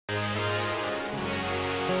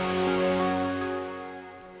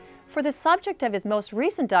For the subject of his most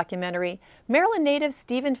recent documentary, Maryland native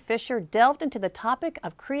Stephen Fischer delved into the topic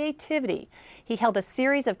of creativity. He held a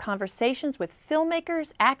series of conversations with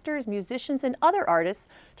filmmakers, actors, musicians, and other artists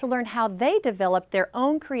to learn how they developed their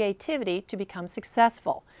own creativity to become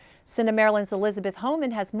successful. CineMaryland's Elizabeth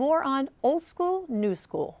Homan has more on Old School, New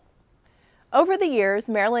School. Over the years,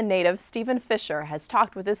 Maryland native Stephen Fischer has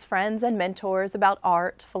talked with his friends and mentors about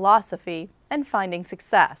art, philosophy, and finding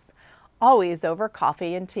success, always over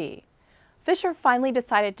coffee and tea. Fischer finally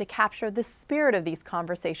decided to capture the spirit of these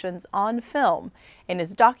conversations on film in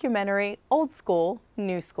his documentary Old School,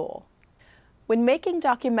 New School. When making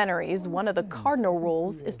documentaries, one of the cardinal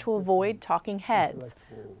rules is to avoid talking heads.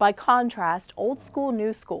 By contrast, Old School,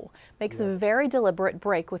 New School makes a very deliberate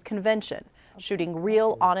break with convention, shooting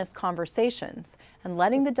real, honest conversations and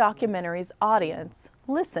letting the documentary's audience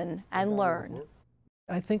listen and learn.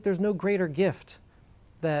 I think there's no greater gift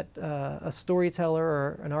that a storyteller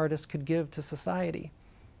or an artist could give to society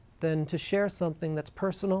than to share something that's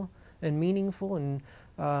personal and meaningful and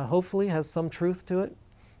hopefully has some truth to it,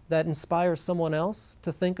 that inspires someone else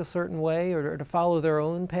to think a certain way or to follow their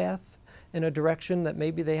own path in a direction that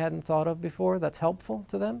maybe they hadn't thought of before, that's helpful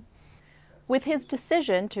to them. With his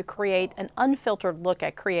decision to create an unfiltered look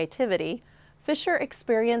at creativity, Fischer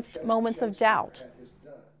experienced moments of doubt.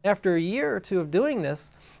 After a year or two of doing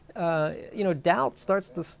this, doubt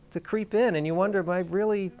starts to creep in, and you wonder,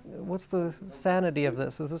 what's the sanity of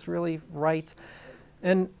this? Is this really right?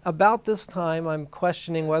 And about this time, I'm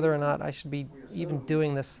questioning whether or not I should be even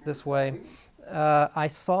doing this way. I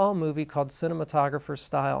saw a movie called Cinematographer's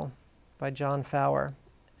Style by John Fowler,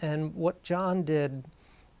 and what John did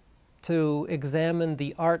to examine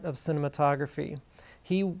the art of cinematography,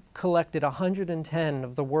 he collected 110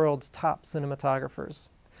 of the world's top cinematographers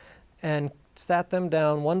and sat them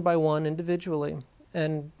down one by one individually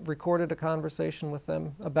and recorded a conversation with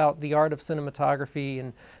them about the art of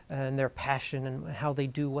cinematography and their passion and how they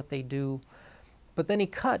do what they do. But then he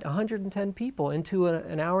cut 110 people into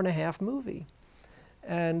an hour-and-a-half movie.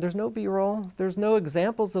 And there's no B-roll, there's no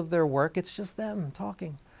examples of their work, it's just them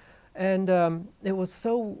talking. And it was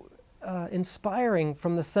so inspiring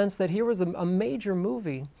from the sense that here was a major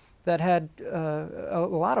movie that had a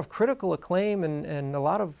lot of critical acclaim and a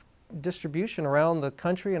lot of distribution around the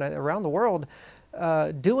country and around the world,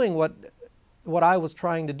 doing what I was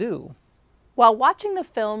trying to do. While watching the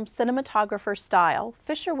film Cinematographer's Style,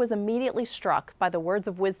 Fischer was immediately struck by the words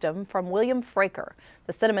of wisdom from William Fraker,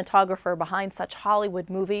 the cinematographer behind such Hollywood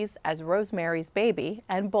movies as Rosemary's Baby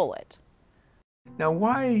and Bullitt. Now,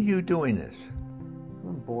 why are you doing this?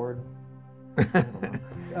 I'm bored.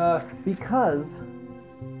 Because...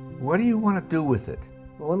 What do you want to do with it?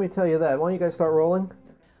 Well, let me tell you that. Why don't you guys start rolling?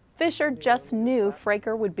 Fischer just knew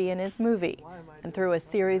Fraker would be in his movie, and through a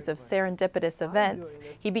series of serendipitous events,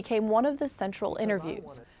 he became one of the central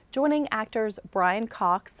interviews, joining actors Brian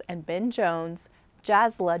Cox and Ben Jones,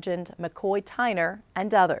 jazz legend McCoy Tyner,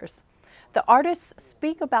 and others. The artists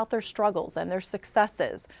speak about their struggles and their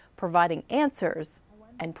successes, providing answers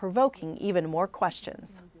and provoking even more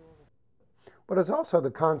questions. But it's also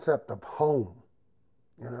the concept of home,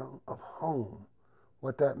 of home,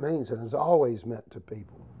 what that means, and has always meant to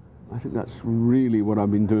people. I think that's really what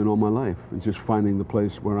I've been doing all my life, is just finding the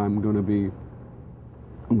place where I'm going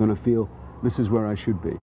to feel this is where I should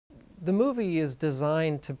be. The movie is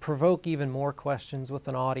designed to provoke even more questions with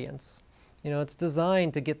an audience. It's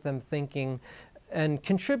designed to get them thinking and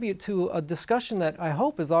contribute to a discussion that I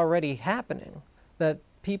hope is already happening, that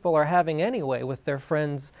people are having anyway with their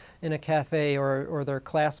friends in a cafe or their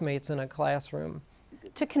classmates in a classroom.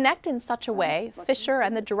 To connect in such a way, Fischer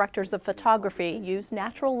and the directors of photography used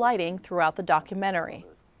natural lighting throughout the documentary.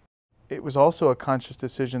 It was also a conscious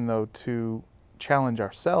decision, though, to challenge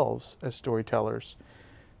ourselves as storytellers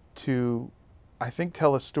to, I think,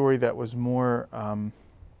 tell a story that was more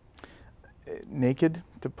naked,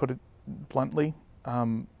 to put it bluntly.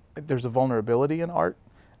 There's a vulnerability in art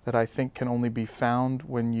that I think can only be found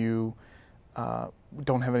when you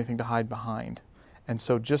don't have anything to hide behind. And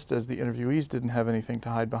so just as the interviewees didn't have anything to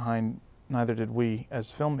hide behind, neither did we as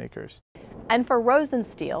filmmakers. And for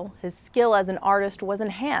Rosensteel, his skill as an artist was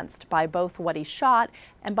enhanced by both what he shot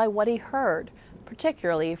and by what he heard,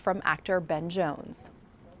 particularly from actor Ben Jones.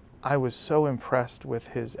 I was so impressed with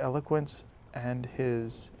his eloquence and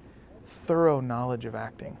his thorough knowledge of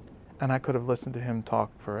acting. And I could have listened to him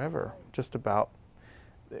talk forever just about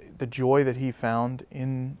the joy that he found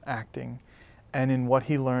in acting and in what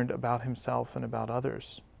he learned about himself and about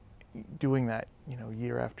others, doing that,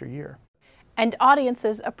 year after year. And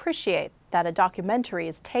audiences appreciate that a documentary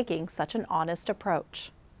is taking such an honest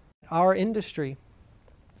approach. Our industry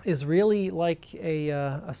is really like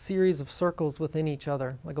a series of circles within each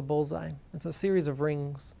other, like a bullseye. It's a series of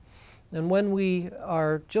rings. And when we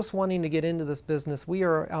are just wanting to get into this business, we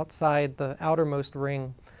are outside the outermost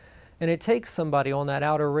ring. And it takes somebody on that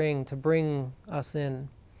outer ring to bring us in.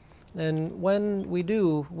 And when we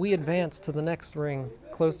do, we advance to the next ring,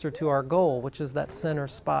 closer to our goal, which is that center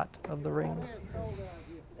spot of the rings.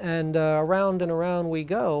 And around and around we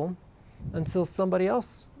go until somebody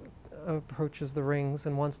else approaches the rings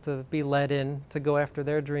and wants to be led in to go after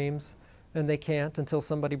their dreams, and they can't until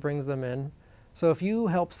somebody brings them in. So if you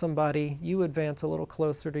help somebody, you advance a little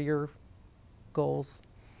closer to your goals.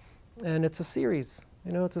 And it's a series,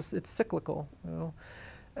 you know, it's cyclical, you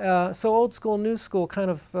know. So old school, new school kind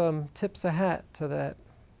of tips a hat to that.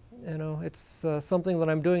 You know, it's something that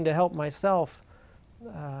I'm doing to help myself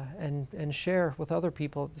and share with other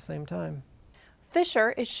people at the same time.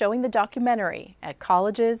 Fischer is showing the documentary at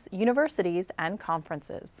colleges, universities, and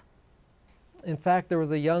conferences. In fact, there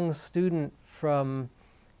was a young student from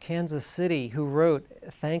Kansas City who wrote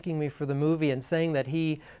thanking me for the movie and saying that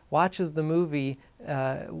he watches the movie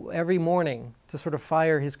every morning to sort of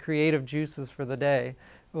fire his creative juices for the day,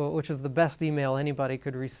 which is the best email anybody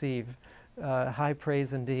could receive. High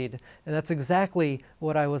praise indeed. And that's exactly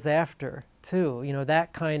what I was after, too. You know,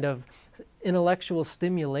 that kind of intellectual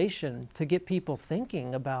stimulation to get people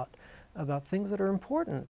thinking about things that are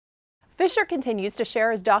important. Fischer continues to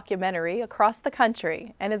share his documentary across the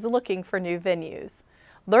country and is looking for new venues.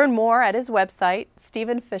 Learn more at his website,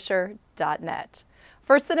 stephenfischer.net.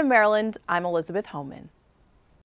 For CineMaryland, I'm Elizabeth Homan.